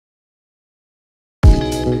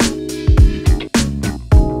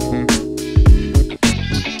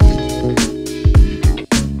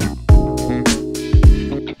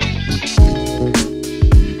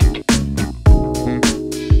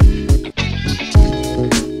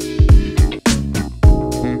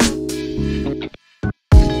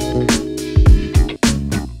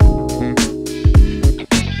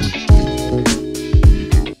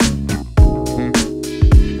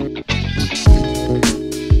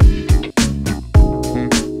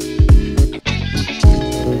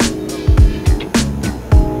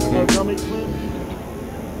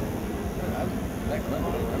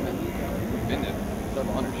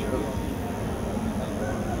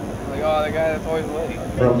That's always the way.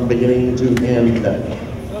 From beginning to end.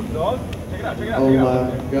 What's up, dog? Check it out, check it out. Oh my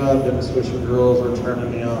God, them Swisher girls are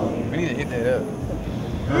turning me on. We need to hit that up.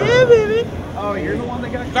 Yeah, baby. Oh, you're the one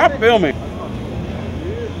that got. Stop filming.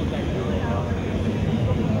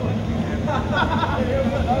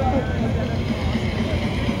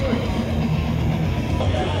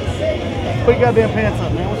 Put your goddamn pants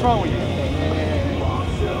up, man. What's wrong with you?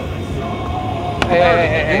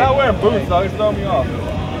 Hey. You're not wearing boots, dog. It's throwing me off.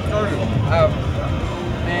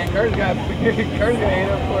 Man, Kurt's got hit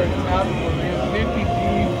up for his mouth, man. 50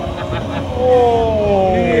 G's.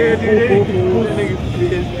 Oh. Yeah, dude. That nigga's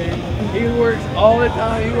pissed, man. He works all the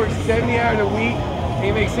time. He works 70 hours a week. And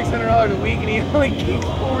he makes $600 a week, and he only keeps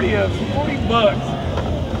 40 of them. 40 bucks.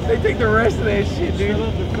 They take the rest of that shit, dude.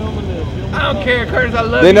 I don't care, Curtis. I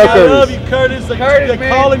love you. I love you, Curtis. Curtis, they're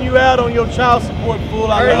calling you out on your child support, fool.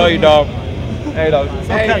 I love you, dog. Hey, dog. It's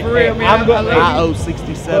okay. Hey, for real, man. I'm going. I owe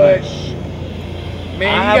 67.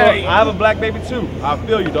 Man, I have a black baby too. I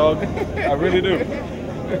feel you, dog. I really do.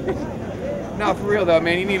 No, for real though,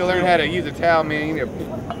 man. You need to learn how to use a towel, man. You need to...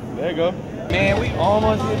 There you go. Man, we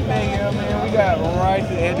almost hit Vegas, man. We got right to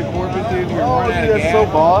the edge of Corpus, dude. We were running out of gas. So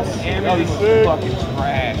boss. Everything was fucking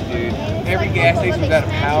trash, dude. Every gas station was out of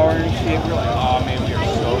power and shit. We were like, oh man, we are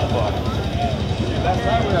so fucked. That's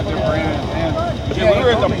right, we were out there bringing it in. Yeah, we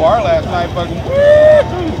were at the bar last night, fucking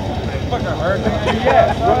fucking hurt.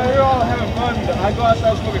 Yeah, we were all having fun. I go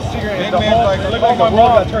outside smoking a cigarette. Big The man's whole, like, it looked oh, like my the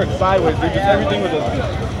world mom. got turned sideways, dude. Just everything was a...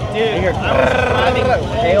 Dude, I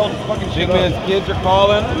was hailed fucking Big shit up. man's kids are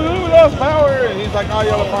calling, ooh, we lost power. And he's like, oh,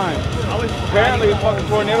 y'all are fine. Apparently, a fucking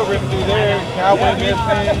tornado ripped through there. Cow went missing.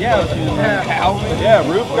 Yeah,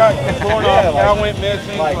 roof got torn off. Cow went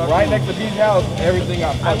missing. Like right next to B's house, everything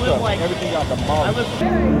got fucked up. Everything got demolished.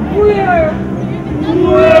 We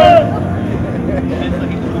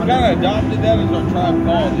kind of adopted that as our tribe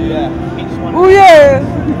call, dude. Yeah. Oh yeah!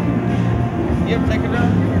 You ever take it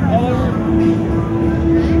down all over?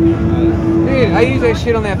 Dude, I used that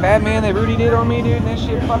shit on that Batman that Rudy did on me, dude, and that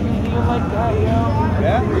shit fucking healed like that, yo.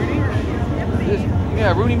 Yeah, Rudy?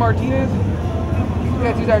 Yeah, Rudy Martinez.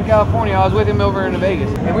 He's out in California. I was with him over in Vegas,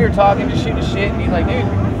 and we were talking, just shooting the shit, and he's like, dude,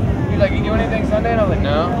 you doing anything Sunday? And I was like,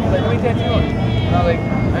 no. He's like, let me tattoo on you. And I was like,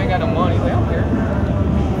 I ain't got no money. He's like, I don't care. I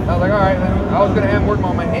was like, all right. I was gonna have him work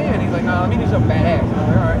on my hand. He's like, no, let me do something badass. I was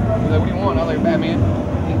like, all right. He's like, what do you want? I was like, Batman.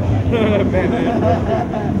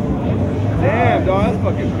 Damn, dog, that's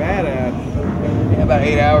fucking badass. Yeah, about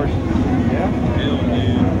 8 hours. Yeah?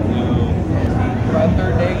 By the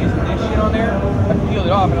third day using this shit on there, I peeled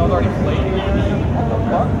it off and I was already flaking. What the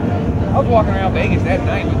fuck? I was walking around Vegas that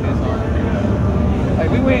night with this on. Like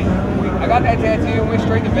I got that tattoo, went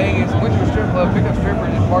straight to Vegas, went to a strip club, picked up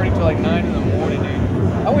strippers and partied till like 9 in the morning, dude.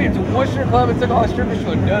 I went to one strip club and took all the strippers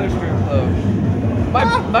to another strip club.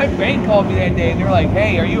 My bank called me that day and they were like,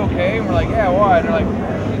 hey, are you okay? And we're like, yeah, why? And they're like,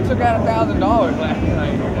 you took out $1,000 last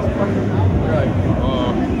night. We're like,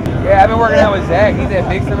 oh. Yeah, I've been working out with Zach. He's that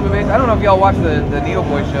big son of a bitch. I don't know if y'all watch the Needle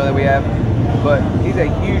Boy show that we have, but he's a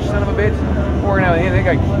huge son of a bitch. Working out with him, that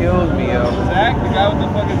guy kills me, yo. Zach, the guy with the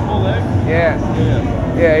fucking full leg? Yeah.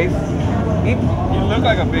 He You look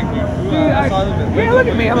like a big dude. Yeah, look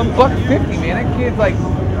at me. I'm a $150, man. That kid's like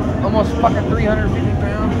almost fucking 350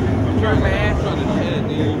 pounds. He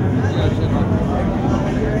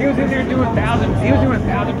was in there doing 1,000. He was doing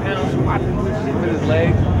 1,000 pounds squats and shit with his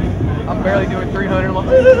legs. I'm barely doing 300. I'm like,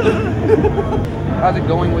 how's it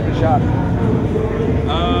going with the shop?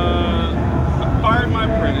 I fired my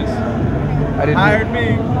apprentice. I didn't hired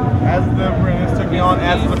me as the apprentice. Took me on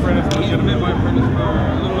as the apprentice. He's been my apprentice for a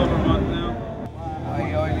little over a month now. I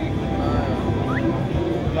always eat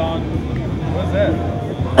Long. What's that?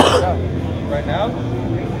 Right now?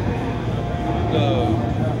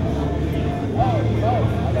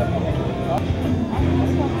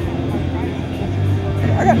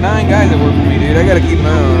 I got 9 guys that work for me, dude. I gotta keep an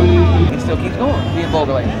eye on them. He still keeps going. Being bold,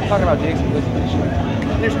 like talking about dicks and pussy and shit.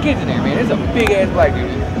 There's kids in there, man. There's a big ass black dude,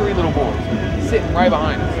 3 little boys, sitting right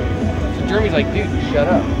behind us. So Jeremy's like, dude, shut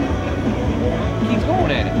up. He keeps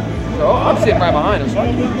going at it. So I'm sitting right behind him, so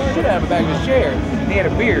I kicked the shit out of the back of his chair. And he had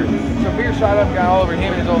a beer. So beer shot up and got all over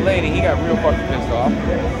him and his old lady. He got real fucking pissed off.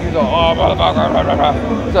 He was all, oh, motherfucker, blah, blah, blah.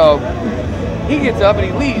 So he gets up and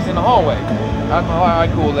he leaves in the hallway. I'm like, all right,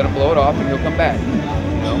 cool, let him blow it off and he'll come back.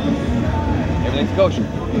 You know? Everything's kosher.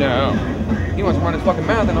 No. He wants to run his fucking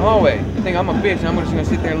mouth in the hallway. I think I'm a bitch and I'm just gonna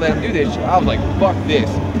sit there and let him do this shit. I was like, fuck this.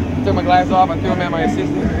 Took my glasses off, I threw him at my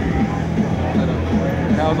assistant.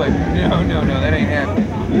 And I was like, no, that ain't happening.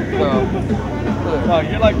 So,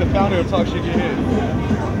 you're like the founder of Talk Shit Get Hit.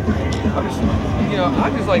 I'm just, you know,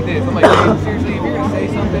 I'm just like this. I'm like, hey, seriously, if you're gonna say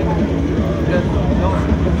something,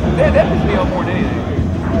 then that pisses me off more than anything.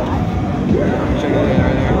 Check that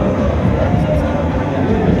right there.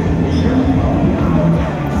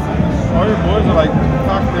 All your boys are like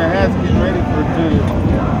cocking their hats, getting ready for it too.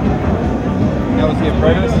 That was the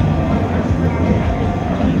apprentice.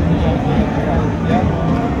 Yeah.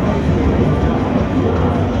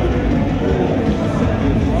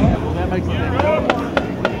 That makes sense.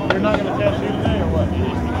 You're not going to tattoo today or what? You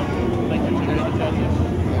think you're going to tattoo?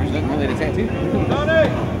 There's nothing really to tattoo.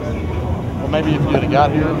 Well, maybe if you would have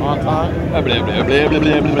got here on time. I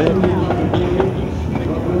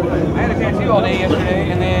had a tattoo all day yesterday,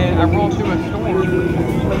 and then I rolled through a store.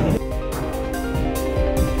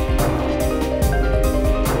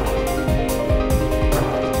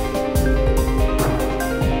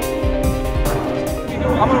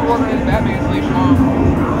 I'm gonna work on this Batman sleeve tomorrow.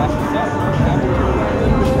 That's what's up.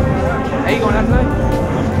 Hey, you going out tonight?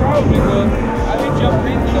 Probably will. I've been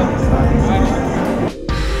jumping in stuff.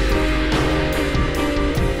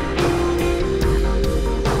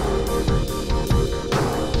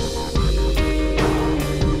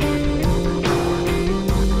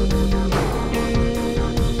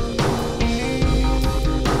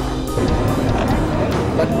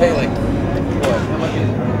 About to pay like, what, how much is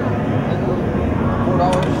it?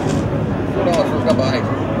 $4 for a cup of ice.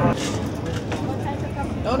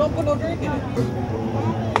 No, don't put no drink in it. $4.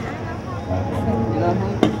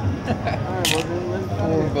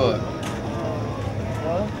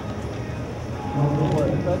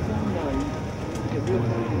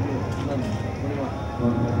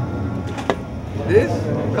 This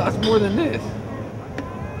costs more than this.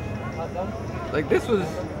 Like this was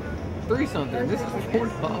 $3 something. This is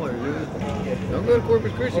 $4, dude. Don't go to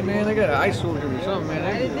Corpus Christi, man. They got an ice sorter or something, man.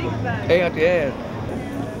 They pay out the ass.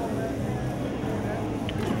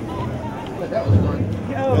 But that was fun.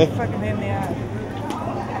 Oh, fucking hit me out.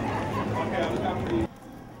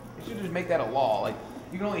 You should just make that a law. Like,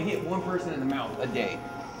 you can only hit one person in the mouth a day.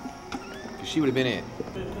 She would have been in.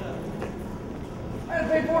 I had to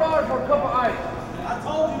pay $4 for a cup of ice. I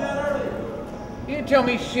told you that earlier. You didn't tell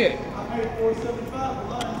me shit. I paid $4.75 for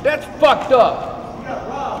lunch. That's fucked up. You got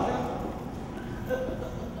robbed, man.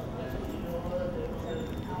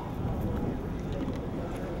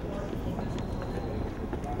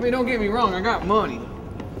 I mean, don't get me wrong, I got money.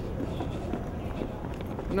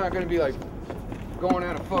 I'm not gonna be like going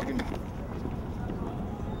out of fucking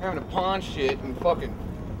having to pawn shit and fucking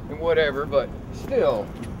and whatever, but still.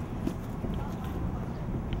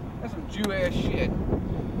 That's some Jew ass shit.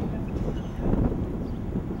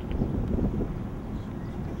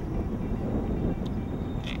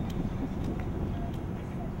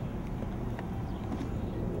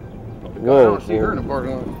 Whoa, I don't see her in the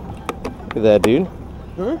parking lot. Look at that, dude.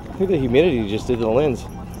 Huh? Look at the humidity just did to the lens.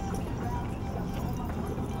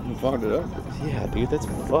 You fogged it up. Yeah, dude, that's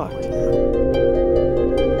fucked.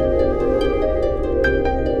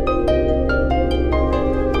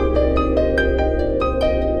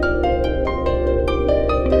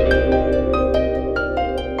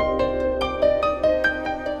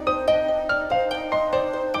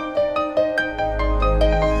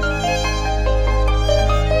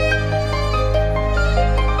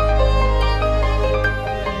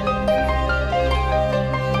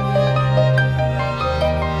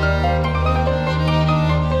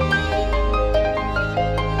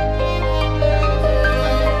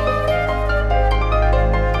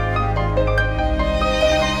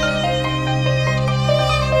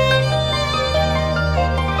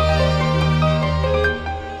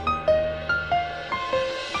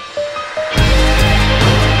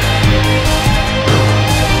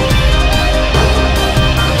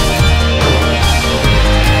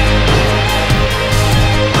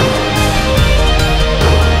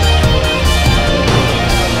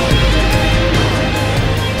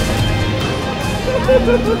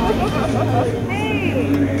 Hey!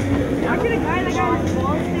 Aren't you the guy that got his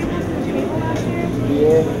balls stapled to the table last year?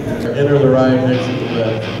 Enter the right exit to the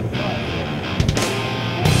left.